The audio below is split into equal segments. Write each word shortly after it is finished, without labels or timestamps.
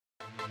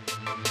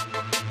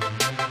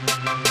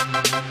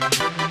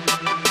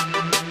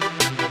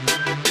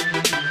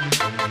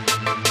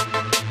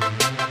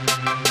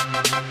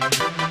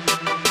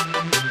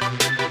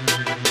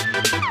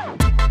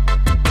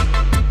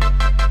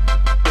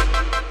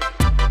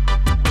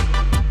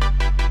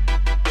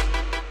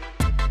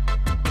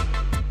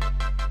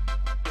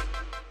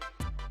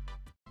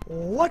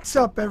What's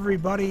up,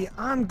 everybody?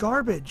 I'm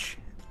Garbage,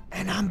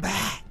 and I'm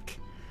back.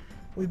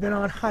 We've been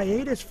on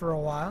hiatus for a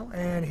while,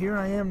 and here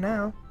I am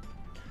now,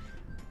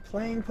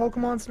 playing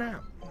Pokemon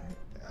Snap.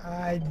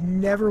 I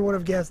never would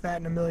have guessed that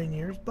in a million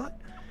years, but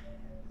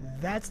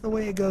that's the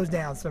way it goes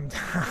down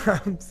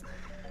sometimes.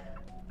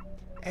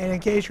 And in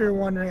case you're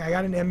wondering, I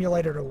got an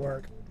emulator to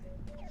work.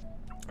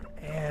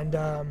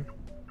 And,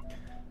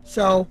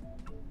 so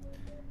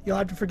you'll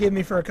have to forgive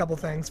me for a couple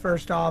things.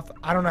 First off,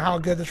 I don't know how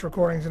good this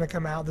recording is going to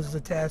come out. This is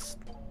a test.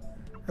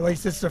 Or at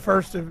least this is the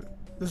first of...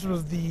 This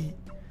was the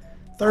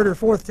third or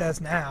fourth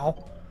test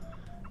now.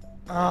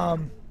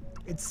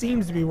 It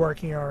seems to be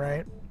working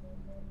alright.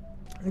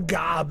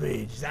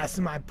 Garbage. That's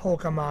my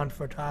Pokemon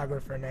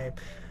photographer name.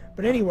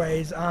 But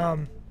anyways,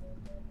 by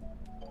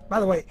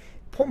the way,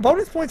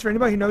 bonus points for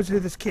anybody who knows who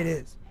this kid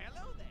is.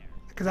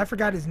 Because I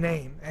forgot his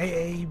name.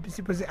 I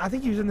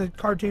think he was in the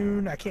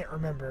cartoon. I can't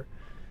remember.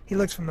 He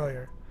looks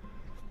familiar.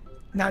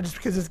 Not just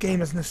because this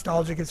game is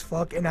nostalgic as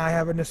fuck and I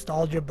have a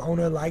nostalgia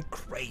boner like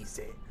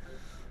crazy.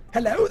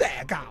 Hello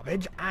there,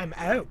 Garbage. I'm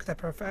Oak, the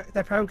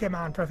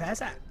Pokemon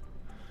Professor.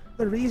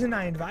 The reason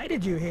I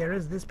invited you here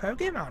is this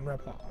Pokemon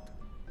report.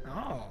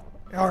 Oh.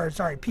 Or,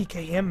 sorry,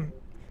 PKMN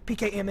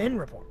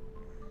report.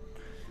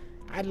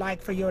 I'd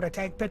like for you to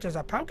take pictures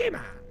of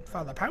Pokemon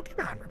for the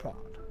Pokemon report.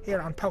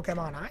 Here on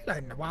Pokemon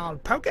Island,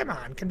 wild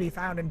Pokemon can be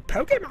found in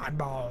Pokemon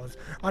balls,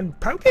 on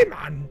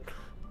Pokemon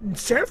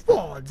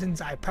surfboards,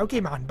 inside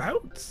Pokemon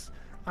boats,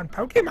 on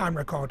Pokemon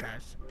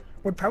recorders,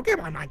 with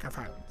Pokemon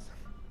microphones.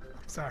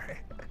 I'm sorry.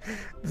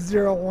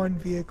 01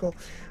 vehicle.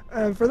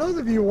 For those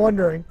of you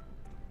wondering,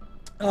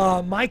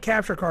 my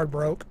capture card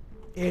broke.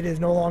 It is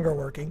no longer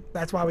working.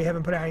 That's why we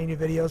haven't put out any new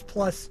videos.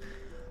 Plus,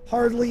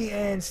 Hardly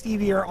and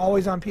Stevie are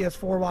always on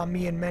PS4 while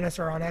me and Menace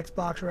are on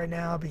Xbox right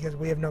now because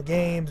we have no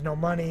games, no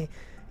money,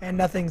 and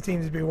nothing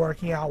seems to be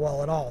working out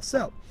well at all.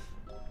 So,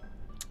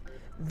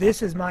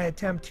 this is my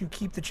attempt to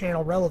keep the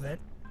channel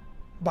relevant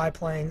by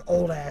playing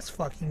old-ass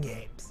fucking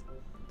games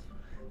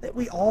that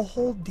we all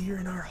hold dear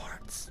in our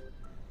hearts.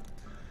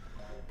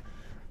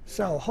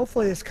 So,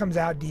 hopefully this comes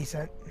out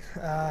decent.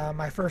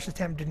 My first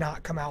attempt did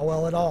not come out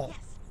well at all.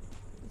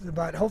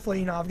 But hopefully,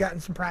 you know, I've gotten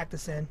some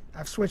practice in.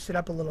 I've switched it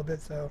up a little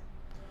bit, so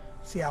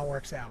see how it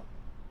works out.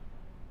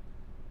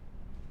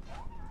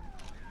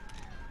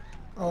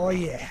 Oh,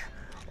 yeah.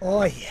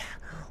 Oh, yeah.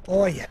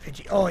 Oh, yeah,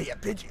 Pidgey. Oh, yeah,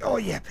 Pidgey. Oh,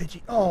 yeah,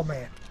 Pidgey. Oh,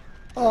 man.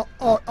 Oh,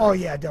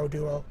 yeah,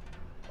 Doduo.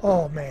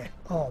 Oh, man,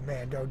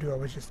 Doduo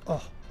was just,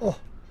 oh,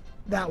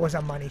 that was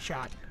a money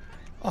shot.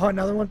 Oh,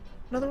 another one?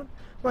 What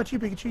about you,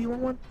 Pikachu? You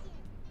want one?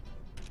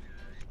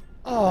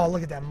 Oh,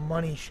 look at that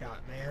money shot,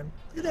 man.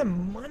 Look at that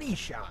money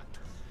shot.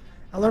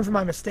 I learned from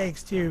my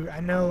mistakes, too.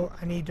 I know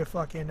I need to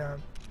fucking, yeah,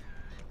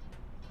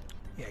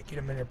 get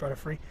him in there,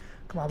 Butterfree.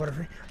 Come on,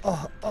 Butterfree.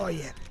 Oh,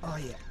 yeah.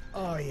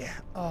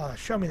 Oh,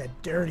 show me the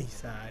dirty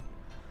side.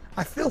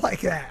 I feel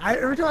like that.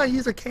 Every time I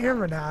use a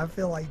camera now, I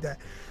feel like that.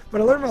 But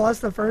I learned my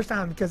lesson the first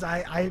time because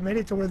I made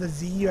it to where the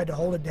Z, you had to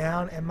hold it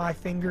down, and my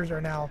fingers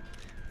are now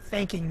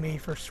thanking me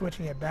for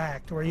switching it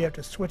back to where you have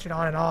to switch it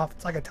on and off.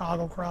 It's like a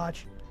toggle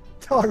crotch.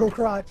 Toggle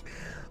crotch.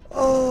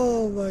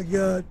 Oh my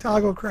god.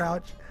 Toggle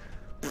crouch.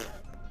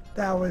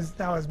 That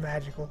was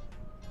magical.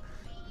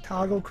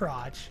 Toggle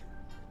crotch.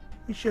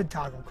 We should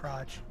toggle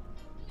crotch.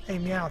 Hey,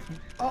 Meowth.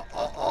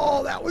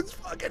 Oh, that was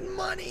fucking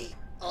money.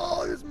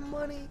 Oh, there's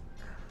money.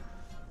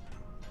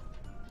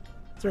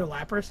 Is there a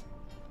Lapras?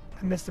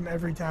 I missed him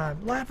every time.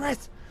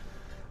 Lapras!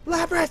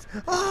 Lapras!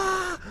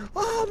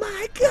 Oh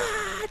my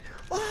god!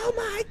 Oh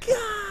my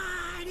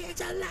god!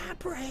 It's a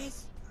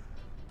Lapras!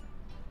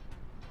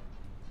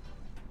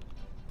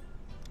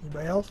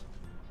 Anybody else?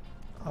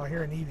 Oh, I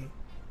hear an Eevee.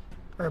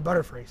 Or a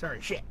Butterfree. Sorry,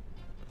 shit.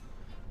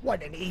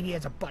 What an Eevee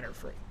is a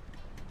Butterfree.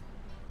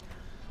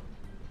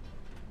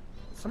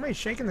 Somebody's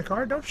shaking the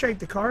card? Don't shake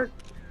the card.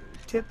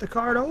 Tip the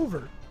card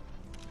over.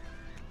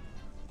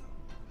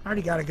 I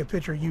already got a good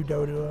picture of you,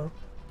 Doduo.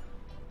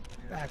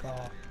 Back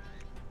off.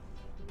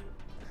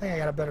 I think I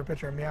got a better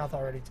picture of Meowth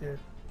already, too.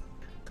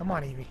 Come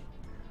on, Eevee.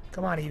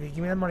 Come on, Eevee. Give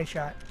me that money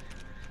shot.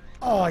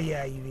 Oh,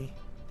 yeah, Eevee.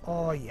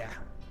 Oh, yeah.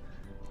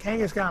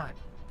 Kangaskhan.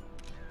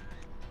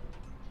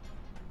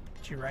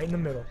 Get you right in the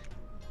middle.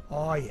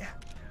 Oh, yeah.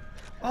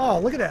 Oh,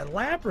 look at that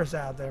Lapras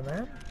out there,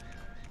 man.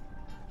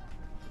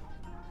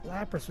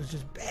 Lapras was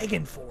just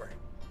begging for it.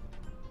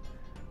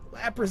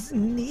 Lapras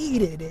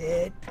needed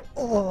it.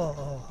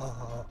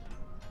 Oh.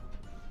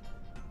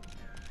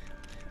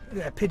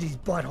 Look at that Pidgey's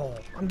butthole.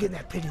 I'm getting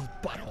that Pidgey's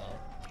butthole.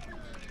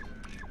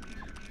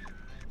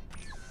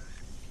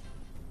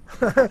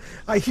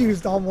 I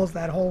used almost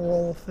that whole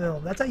roll of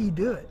film. That's how you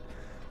do it.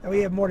 Now we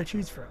have more to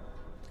choose from.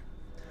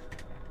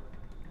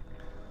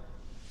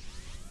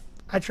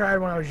 I tried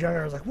when I was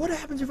younger. I was like, what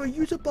happens if I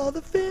use up all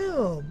the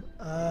film?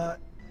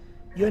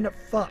 You end up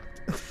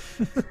fucked.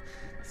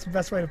 That's the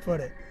best way to put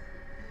it.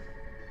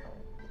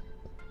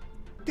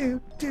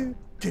 Do, do,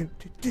 do,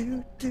 do,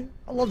 do, do.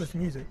 I love this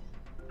music.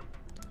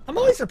 I'm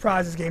always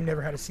surprised this game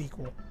never had a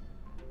sequel.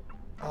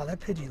 Oh, that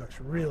Pidgey looks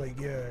really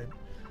good.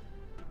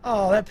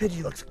 Oh, that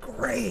Pidgey looks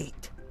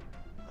great.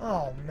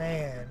 Oh,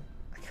 man.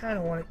 I kind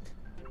of want it.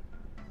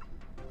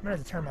 I'm going to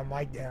have to turn my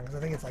mic down because I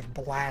think it's like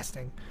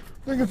blasting.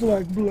 I think it's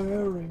like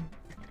blaring.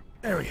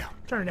 There we go.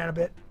 Turn it down a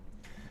bit.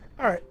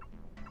 Alright.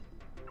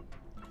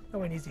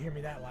 Nobody needs to hear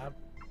me that loud.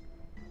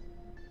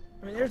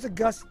 I mean, there's a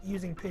Gus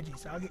using Pidgey,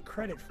 so I'll get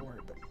credit for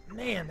it. But,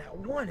 man, that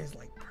one is,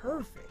 like,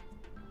 perfect.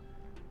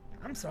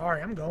 I'm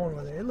sorry. I'm going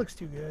with it. It looks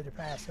too good to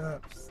pass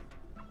up.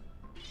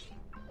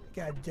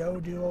 Got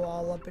Doduo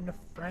all up in the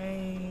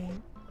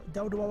frame.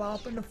 Doduo all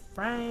up in the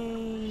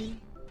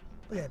frame.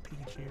 Look at that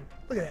Pikachu.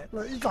 Look at that.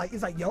 Look,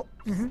 it's like, yo.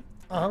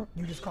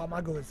 You just caught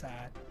my good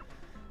side.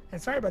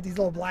 And sorry about these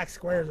little black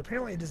squares.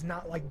 Apparently it does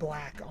not like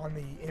black on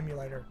the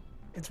emulator.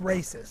 It's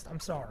racist. I'm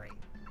sorry.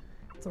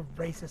 It's a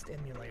racist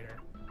emulator.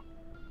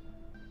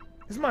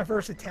 This is my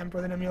first attempt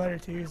with an emulator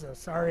too, so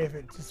sorry if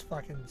it's just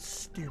fucking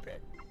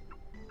stupid.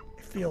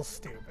 It feels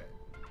stupid.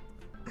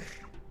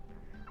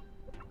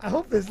 I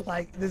hope this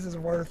is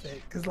worth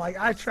it, because like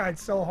I tried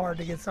so hard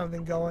to get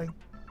something going.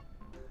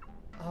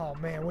 Oh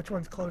man, which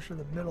one's closer to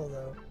the middle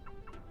though?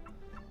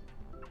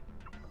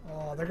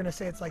 Oh, they're gonna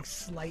say it's like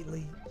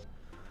slightly.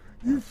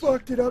 You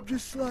fucked it up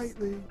just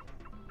slightly.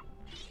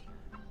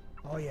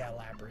 Oh yeah,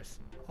 Lapras.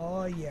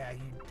 Oh yeah,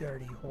 you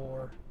dirty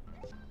whore.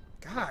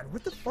 God,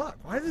 what the fuck?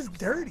 Why is this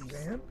dirty,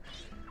 man?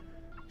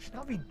 It should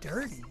not be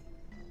dirty.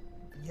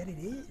 Yet it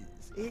is.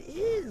 It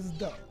is,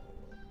 though.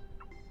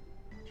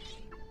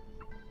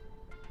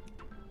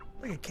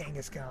 Look at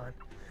Kangaskhan.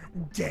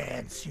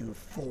 Dance, you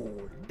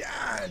fool.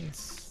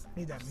 Dance.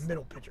 Need that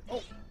middle picture.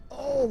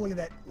 Oh, look at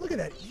that. Look at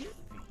that Eevee.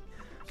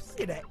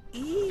 Look at that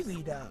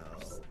Eevee, though.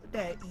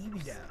 That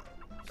Eevee,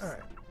 though.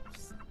 Alright.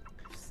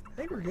 I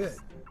think we're good.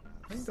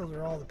 I think those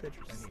are all the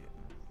pictures I needed.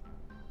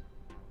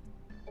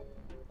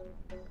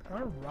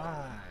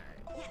 Alright.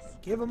 Yes.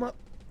 Give them up.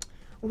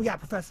 What we got,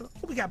 Professor?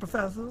 What we got,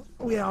 Professor?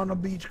 We on the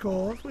beach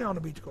course. We on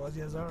the beach course,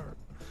 yes, sir.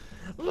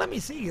 Let me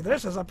see.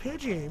 This is a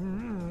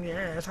Pidgey.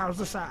 Yes, how's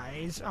the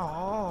size?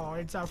 Oh,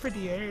 it's a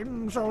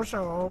 58.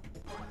 So.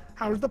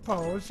 How's the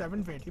pose?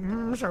 750.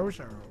 So.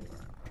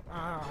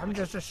 I'm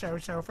just a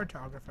so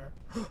photographer.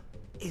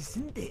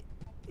 Isn't it?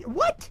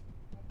 What?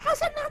 How's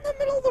that not in the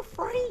middle of the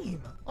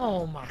frame?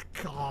 Oh my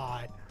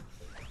god.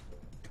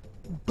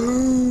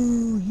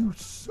 Boo! You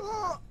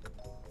suck!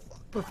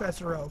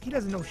 Professor Oak. He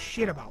doesn't know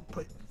shit about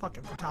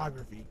fucking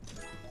photography.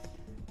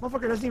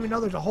 Motherfucker doesn't even know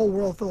there's a whole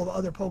world full of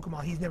other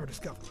Pokemon he's never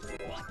discovered.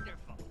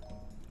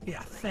 Wonderful. Yeah,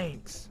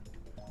 thanks.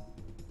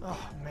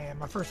 Oh man,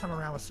 my first time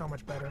around was so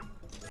much better.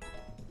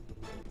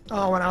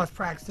 Oh, when I was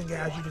practicing,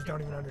 guys, you just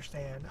don't even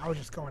understand. I was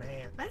just going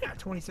ham. I got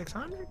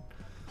 2600.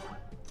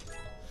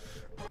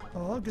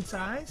 Oh, good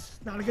size.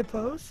 Not a good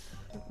pose.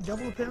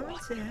 Double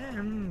appearance. Yeah,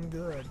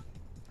 good.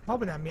 I'm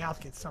hoping that Meowth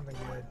gets something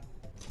good.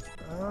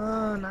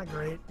 Not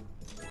great.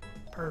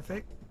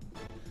 Perfect.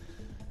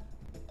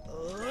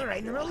 Right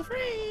in the middle of the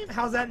frame.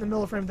 How's that in the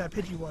middle of the frame that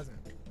Pidgey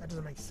wasn't? That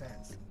doesn't make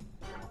sense.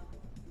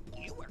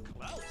 You were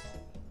close.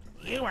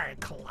 You were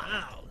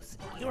close.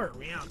 You were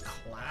real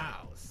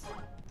close.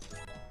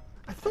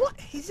 I feel like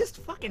he's just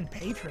fucking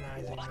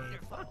patronizing me.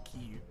 Fuck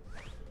you.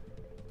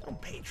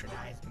 Don't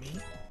patronize me.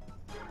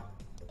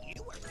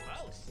 You were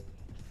close.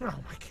 Oh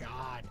my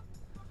god.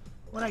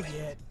 What'd I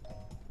get?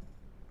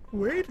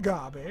 Wait,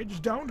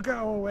 garbage, don't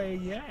go away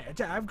yet.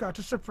 I've got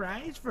a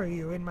surprise for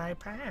you in my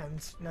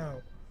pants.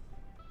 No.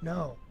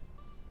 No.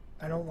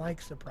 I don't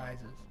like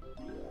surprises.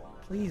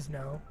 Please,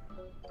 no.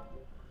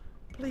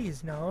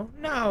 Please, no.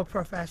 No,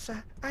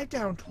 Professor. I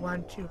don't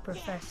want to,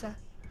 Professor.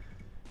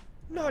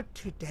 Not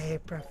today,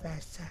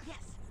 Professor.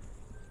 Yes.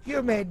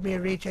 You made me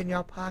reach in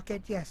your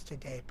pocket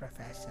yesterday,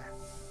 Professor.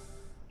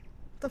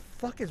 What the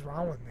fuck is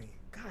wrong with me?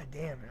 God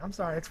damn it. I'm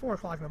sorry. It's 4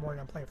 o'clock in the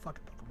morning. I'm playing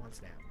fucking Pokemon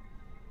Snap.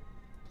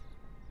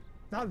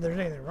 Not that there's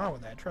anything wrong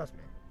with that, trust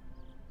me.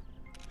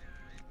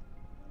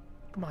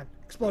 Come on,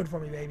 explode for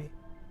me, baby.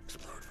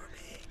 Explode for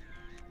me.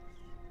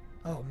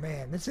 Oh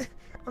man,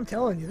 I'm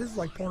telling you, this is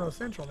like Porno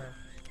Central now.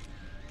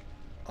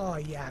 Oh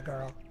yeah,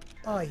 girl.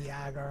 Oh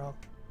yeah, girl.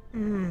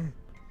 I'm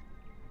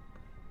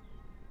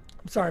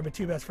sorry, my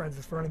two best friends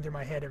is running through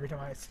my head every time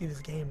I see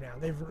this game now.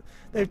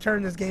 They've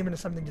turned this game into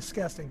something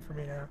disgusting for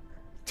me now.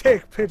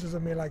 Take pictures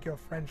of me like your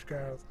French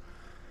girls.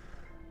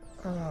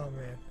 Oh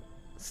man.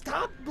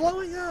 Stop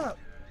blowing up!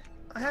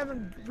 I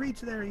haven't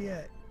reached there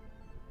yet.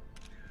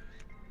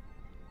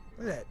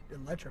 Look at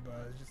that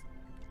Electabuzz just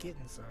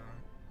getting some.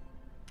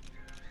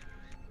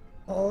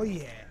 Oh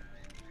yeah.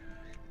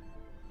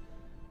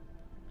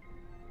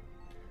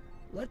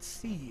 Let's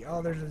see.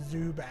 Oh, there's a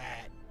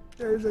Zubat.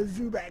 There's a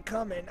Zubat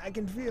coming. I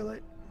can feel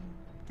it.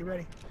 Get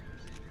ready.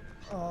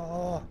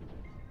 Oh.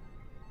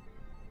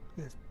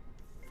 This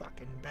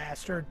fucking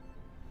bastard.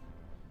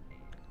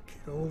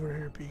 Get over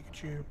here,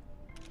 Pikachu.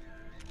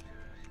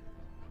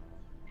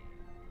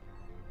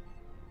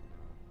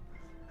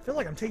 I feel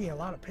like I'm taking a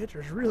lot of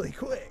pictures really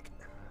quick.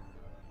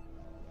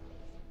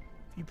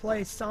 If you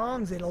play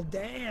songs, it'll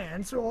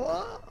dance.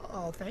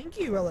 Oh, thank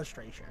you,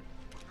 illustration.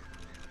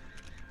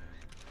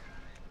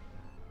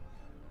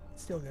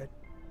 Still good.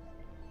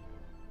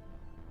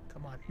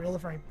 Come on, middle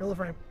of the frame, middle of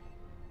the frame.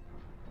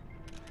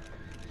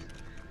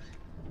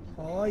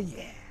 Oh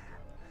yeah.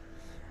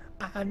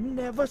 I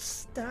never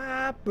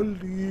stop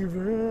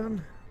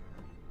believing.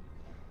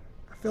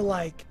 I feel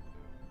like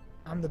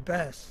I'm the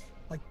best.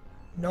 Like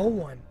no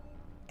one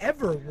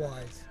ever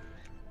was.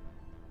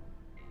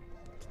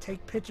 To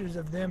take pictures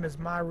of them is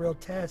my real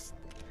test.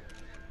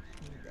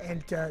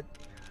 And to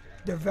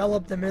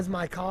develop them is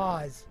my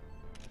cause.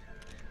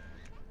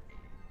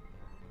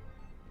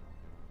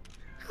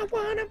 I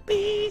wanna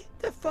be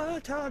the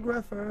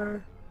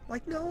photographer.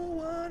 Like no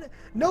one.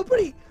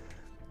 Nobody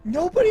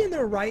in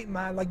their right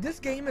mind. Like this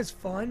game is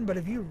fun, but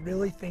if you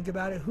really think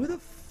about it, who the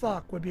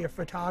fuck would be a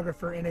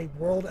photographer in a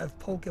world of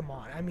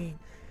Pokemon? I mean,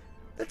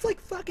 that's like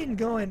fucking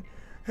going,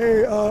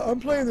 hey,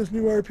 I'm playing this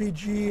new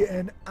RPG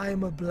and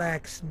I'm a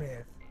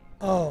blacksmith.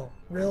 Oh,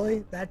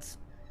 really? That's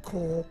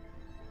cool.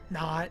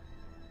 Not.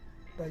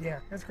 But yeah,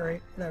 that's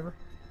great. Whatever.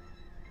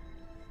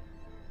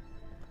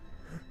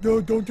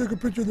 Don't take a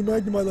picture of the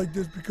Magnemite like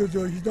this because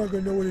he's not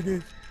gonna know what it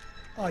is.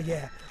 Oh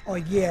yeah,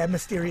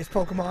 mysterious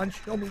Pokemon.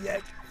 Show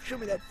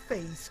me that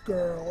face,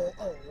 girl.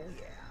 Oh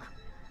yeah.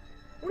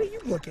 What are you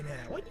looking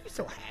at? Why are you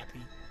so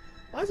happy?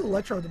 Why is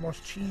Electro the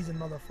most cheesing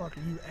motherfucker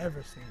you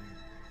ever seen?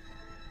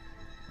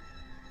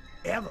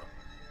 Ever.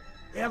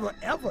 Alright,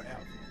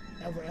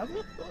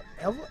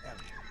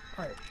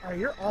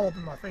 you're all up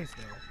in my face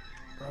now,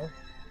 bro.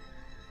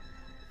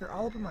 You're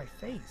all up in my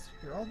face.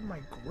 You're all up in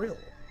my grill.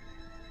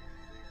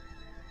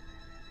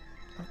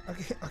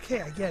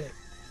 Okay, I get it.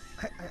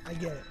 I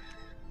get it.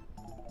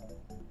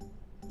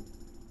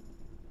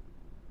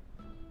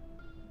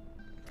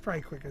 It's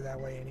probably quicker that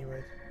way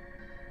anyways.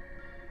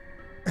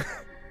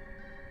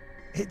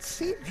 It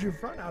seems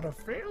you've run out of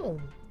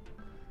film.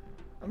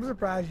 I'm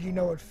surprised you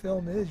know what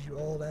film is, you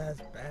old ass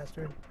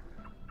bastard.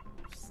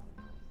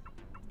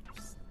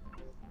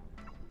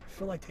 I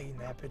feel like taking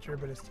that picture,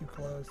 but it's too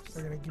close.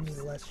 They're gonna give me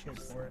less shit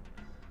for it.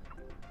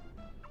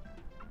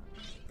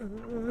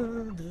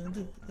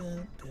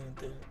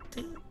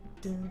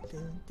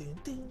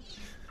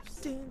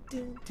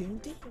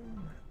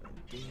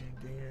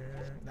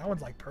 That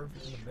one's like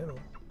perfect in the middle.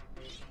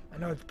 I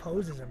know its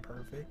pose isn't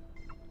perfect.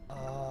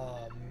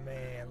 Oh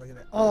man, look at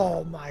that.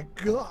 Oh my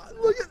god,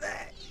 look at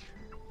that.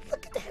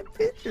 Look at that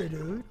picture,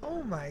 dude.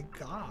 Oh my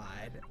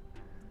god.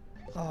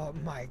 Oh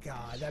my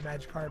god, that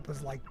Magikarp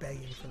was like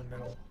begging for the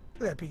middle.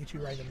 Look at that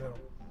Pikachu right in the middle.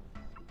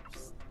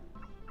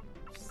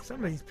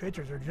 Some of these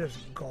pictures are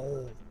just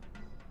gold.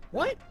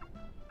 What?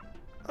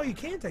 Oh, you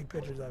can take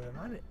pictures of him.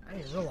 I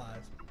didn't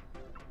realize.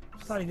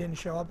 I thought he didn't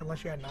show up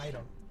unless you had an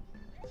item.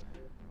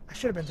 I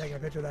should have been taking a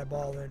picture of that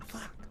ball then.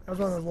 Fuck. That was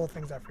one of those little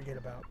things I forget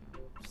about.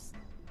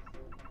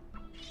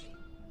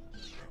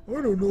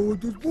 I don't know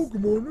what this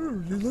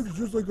Pokemon is. He looks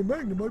just like a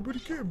Magnemite, but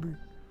he can't be.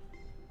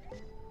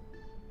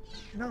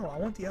 No, I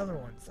want the other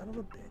one. Son of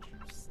a bitch.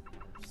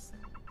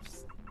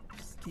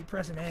 Keep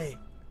pressing A.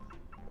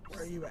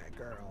 Where are you at,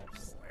 girl?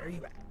 Where are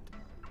you at?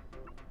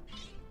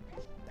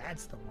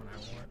 That's the one I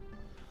want.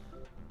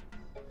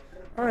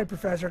 Alright,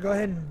 Professor, go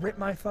ahead and rip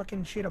my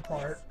fucking shit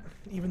apart.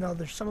 Even though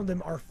there's some of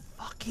them are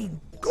fucking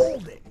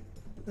golden.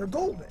 They're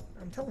golden,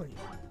 I'm telling you.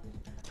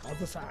 How's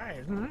the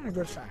size?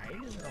 Good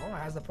size. Oh,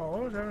 how's the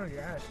pose? Oh,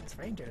 yes, it's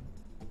fainted.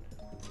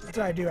 That's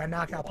what I do. I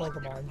knock out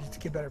Pokemon just to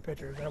get better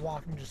pictures. I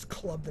walk and just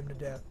club them to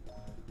death.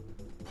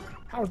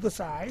 How's the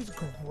size?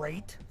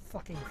 Great.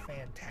 Fucking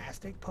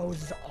fantastic.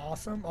 Pose is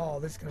awesome. Oh,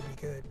 this is going to be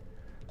good.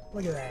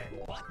 Look at that.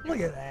 Look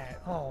at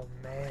that. Oh,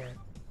 man.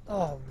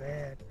 Oh,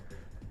 man.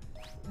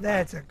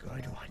 That's a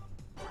good one.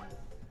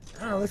 I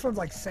don't know. This one's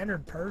like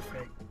centered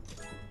perfect.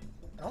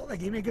 Oh, they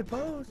gave me a good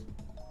pose.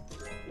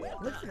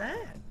 Look at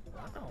that.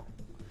 Wow.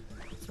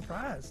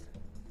 Surprised.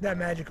 That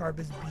Magikarp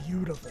is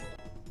beautiful.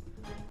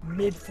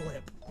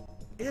 Mid-flip.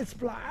 It's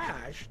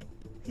splashed.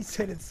 He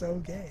said it's so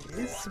gay.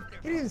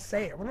 He didn't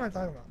say it. What am I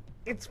talking about?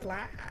 It's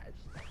splashed.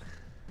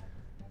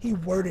 He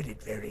worded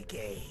it very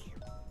gay.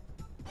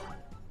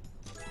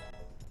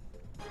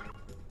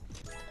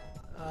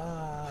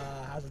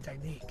 How's the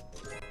technique?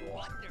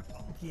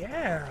 Wonderful.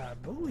 Yeah,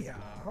 booyah.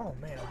 Oh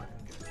man, I'm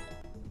looking good.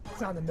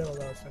 It's not in the middle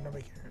though, so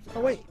nobody cares. Oh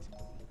wait.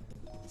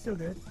 Still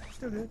good.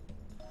 Still good.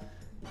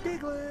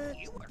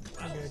 Diglett.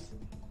 I'm good.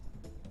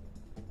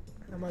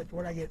 How much?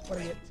 What'd I get?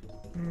 What'd I get?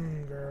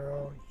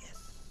 Girl.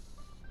 Yes.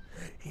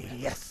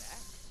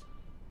 Yes.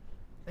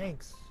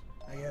 Thanks,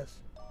 I guess.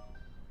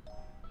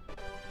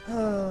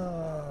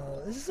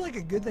 This is like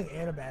a good thing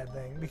and a bad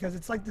thing because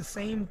it's like the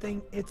same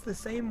thing. It's the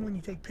same when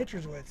you take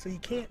pictures with, so you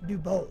can't do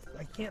both.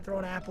 Like, you can't throw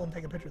an apple and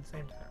take a picture at the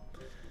same time.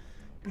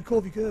 It'd be cool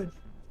if you could.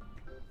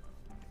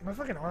 My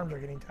fucking arms are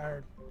getting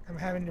tired. I'm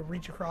having to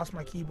reach across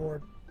my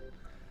keyboard.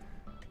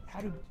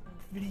 How do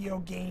video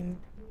game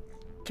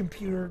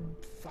computer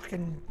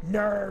fucking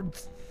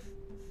nerds?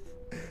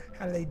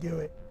 How do they do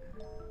it?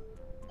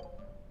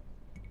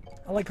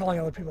 I like calling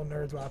other people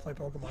nerds while I play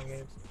Pokemon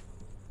games.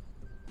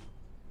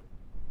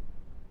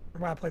 Or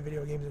when I play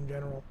video games in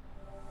general.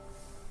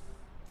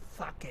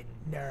 Fucking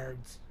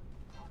nerds.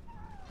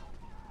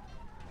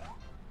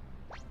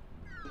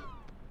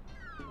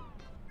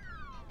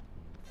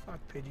 Fuck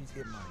Pidgeys,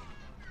 get money.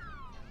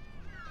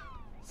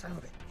 Son of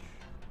a bitch.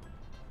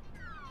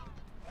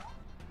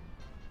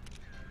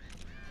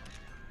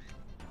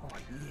 Oh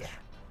yeah.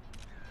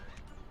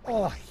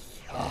 Oh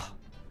yeah.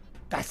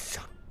 That's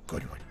a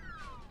good one.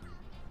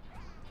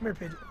 Come here,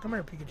 Pidgey. Come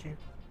here, Pikachu.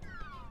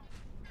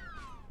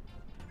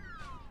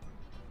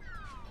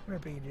 Come here,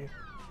 Pikachu.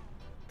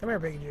 Come here,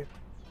 Pikachu.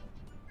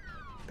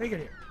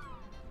 Pikachu.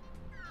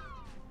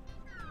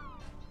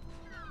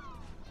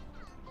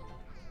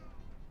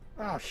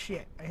 Oh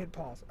shit, I hit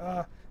pause.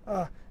 I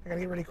gotta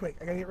get ready quick.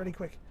 I gotta get ready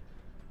quick.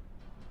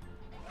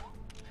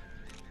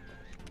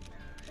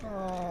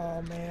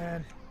 Oh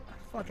man. I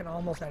fucking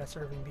almost had a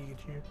surfing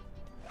Pikachu.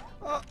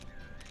 Oh,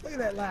 look at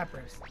that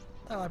Lapras.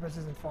 That Lapras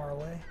isn't far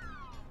away.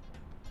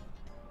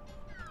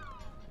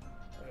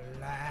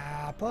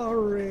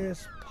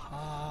 Lapras,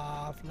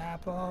 puff,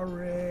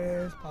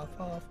 Lapras, puff,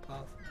 puff,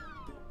 puff.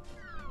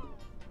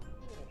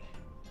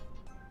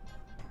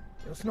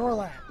 Yo,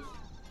 Snorlax.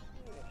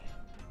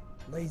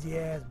 Lazy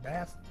ass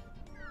bastard.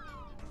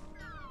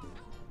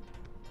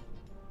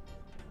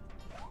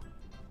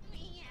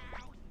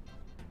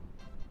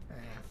 Ah,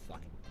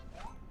 fuck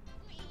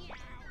it.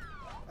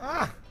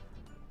 Ah!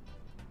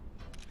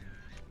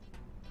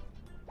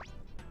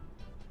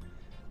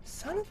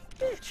 Son of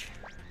a bitch.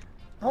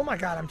 Oh my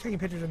god, I'm taking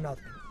pictures of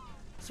nothing.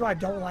 So I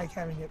don't like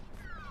having it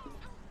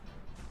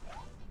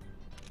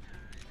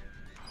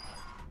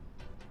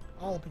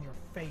all up in your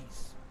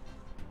face.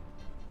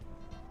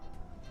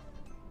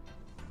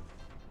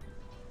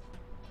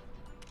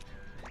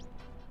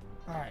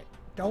 Alright,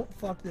 don't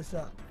fuck this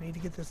up. I need to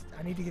get this.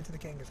 I need to get to the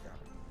Kangaskhan.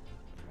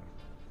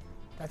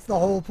 That's the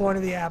whole point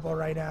of the apple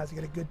right now, is to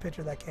get a good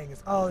picture of that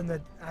Kangaskhan. Oh, and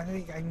I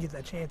think I can get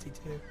that Chansey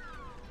too.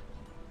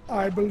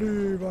 I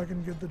believe I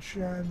can get the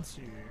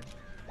Chansey.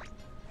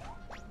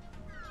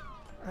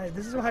 Alright,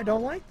 this is why I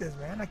don't like this,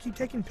 man. I keep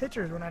taking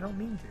pictures when I don't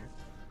mean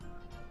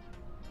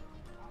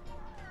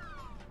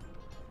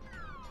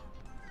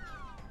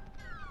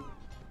to.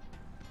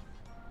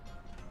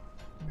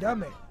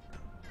 Dumb it.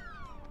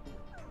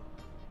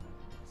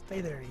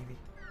 Stay there, Eevee.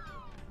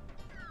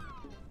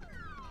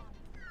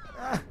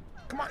 Ah,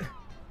 come on.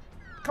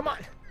 Come on.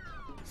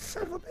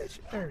 Son of a bitch.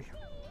 There we go.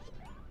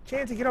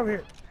 Chansey, get over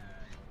here.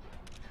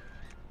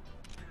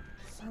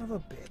 Son of a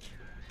bitch.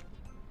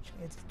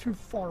 Chansey's too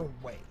far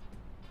away.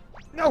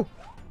 No!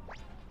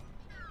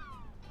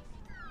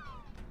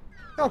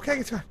 No,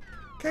 Kangaskhan!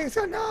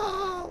 Kangaskhan,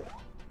 no!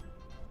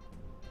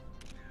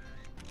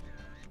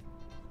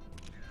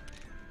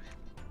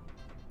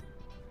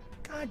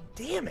 God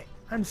damn it!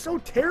 I'm so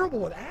terrible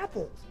with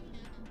apples!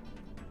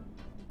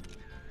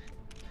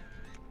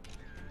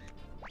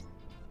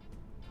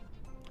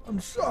 I'm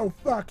so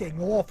fucking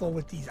awful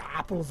with these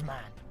apples,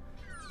 man.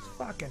 These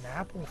fucking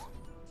apples.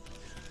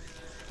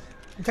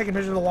 I'm taking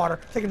pictures of the water.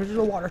 Taking pictures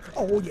of the water.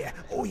 Oh yeah.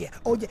 Oh yeah.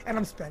 Oh yeah. And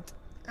I'm spent.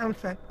 I'm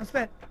spent. I'm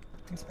spent.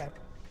 I'm spent.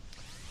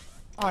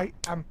 I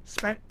am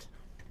spent.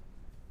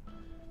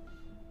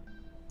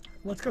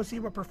 Let's go see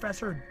what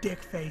Professor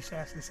Dickface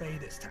has to say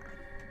this time.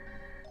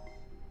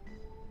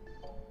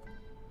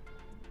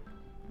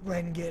 Go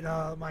ahead and get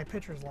my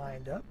pictures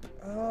lined up.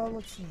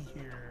 Let's see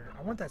here.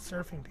 I want that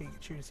surfing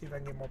Pikachu to see if I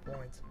can get more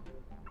points.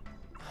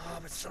 Oh,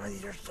 but some of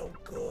these are so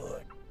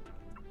good.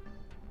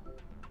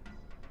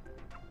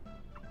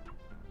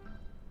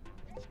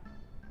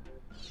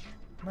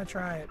 I'm gonna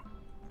try it,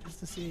 just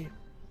to see.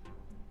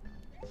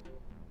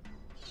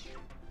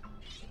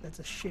 That's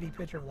a shitty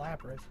picture of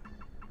Lapras.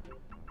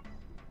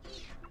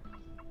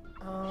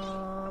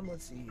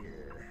 Let's see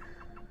here.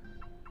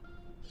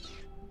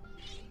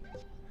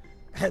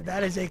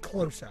 That is a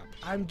close-up.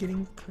 I'm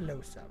getting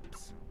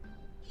close-ups.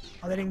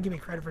 Oh, they didn't give me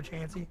credit for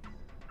Chansey?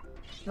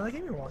 No, they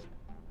gave me one.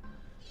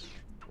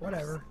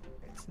 Whatever.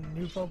 It's a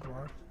new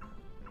Pokemon.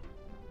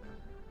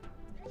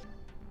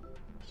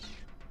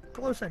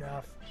 Close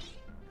enough.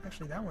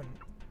 Actually, that one...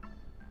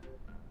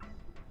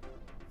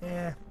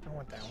 Yeah, I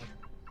want that one.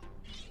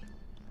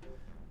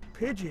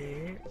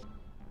 Pidgey...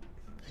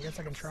 I guess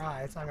I can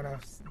try. It's not gonna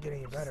get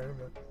any better,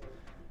 but...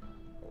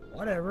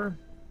 Whatever.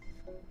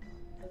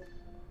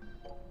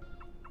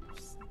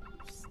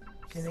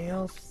 Anything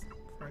else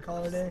before I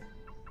call it a day?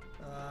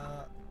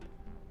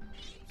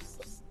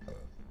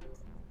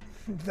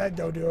 That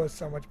Doduo is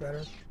so much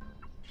better.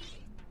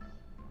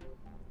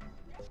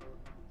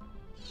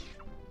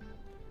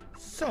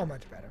 So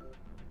much better.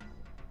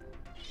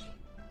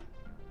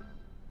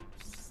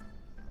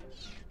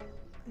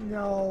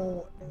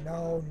 No,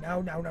 no,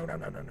 no, no, no, no, no,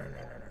 no, no, no, no,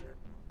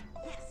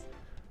 no. Yes.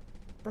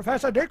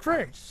 Professor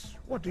Dickface,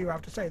 what do you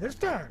have to say this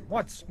time?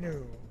 What's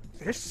new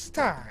this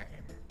time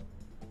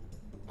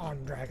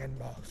on Dragon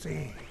Ball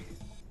Z?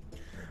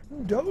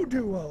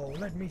 Doduo,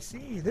 let me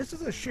see. This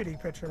is a shitty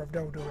picture of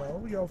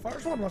Doduo. Your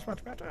first one was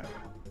much better.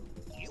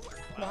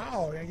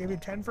 Wow, I gave you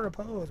 10 for a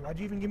pose. Why'd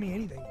you even give me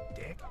anything, you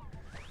dick?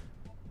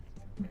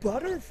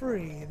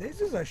 Butterfree,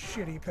 this is a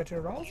shitty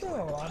picture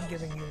also. I'm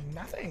giving you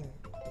nothing.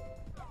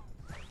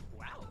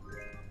 Wow.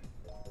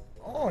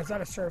 Oh, is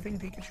that a surfing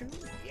Pikachu?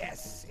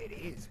 Yes, it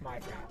is, my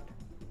friend.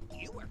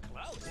 You were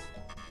close.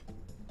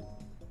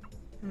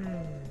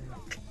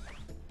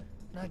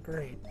 Not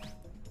great.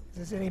 Is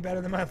this any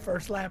better than my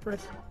first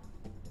Lapras?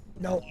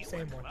 Nope, You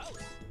same were one.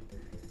 close.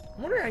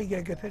 I wonder how you get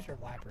a good picture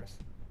of Lapras.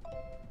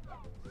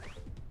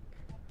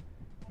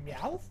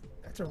 Meowth?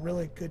 That's a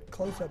really good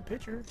close-up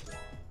picture.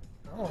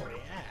 Oh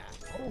yeah,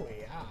 oh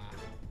yeah.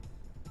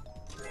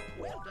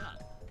 Well done.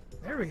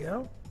 There we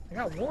go. I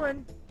got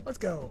one. Let's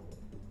go.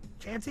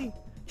 Chansey?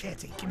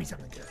 Chansey, give me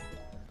something good.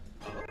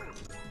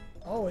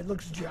 Oh, it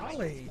looks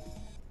jolly.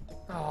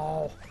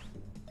 Oh.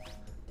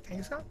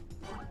 Kangaskhan?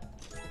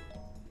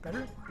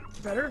 Better?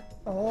 Better?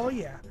 Oh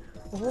yeah.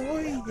 Oh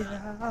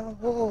yeah.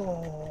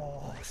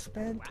 Oh,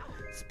 spent.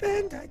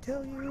 Spent, I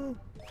tell you.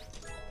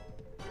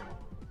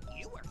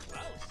 You were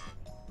close.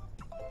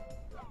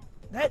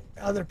 That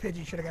other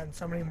Pidgey should have gotten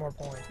so many more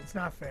points. It's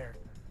not fair.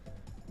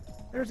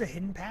 There's a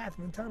hidden path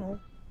in the tunnel.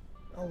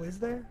 Oh, is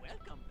there?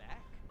 Welcome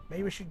back.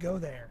 Maybe we should go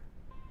there.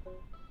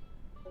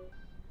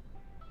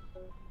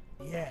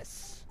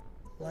 Yes.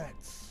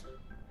 Let's.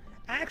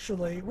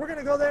 Actually, we're going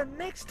to go there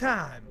next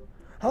time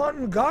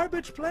on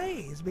Garbage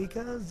Plays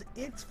because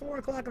it's 4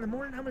 o'clock in the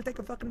morning. I'm going to take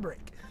a fucking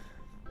break.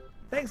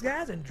 Thanks,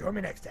 guys, and join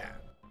me next time.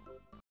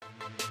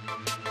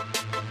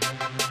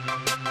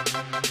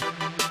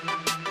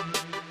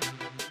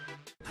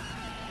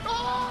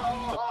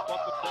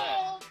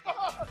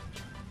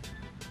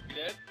 You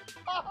did?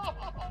 Oh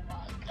my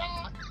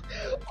god!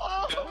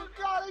 Oh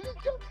god, I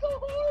just jumped so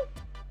hard!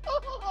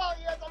 Oh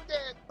yes, I'm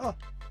dead! Oh.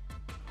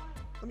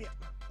 Let me.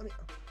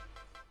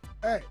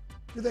 Hey,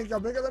 you think you're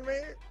bigger than me?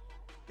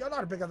 You're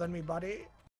not bigger than me, buddy.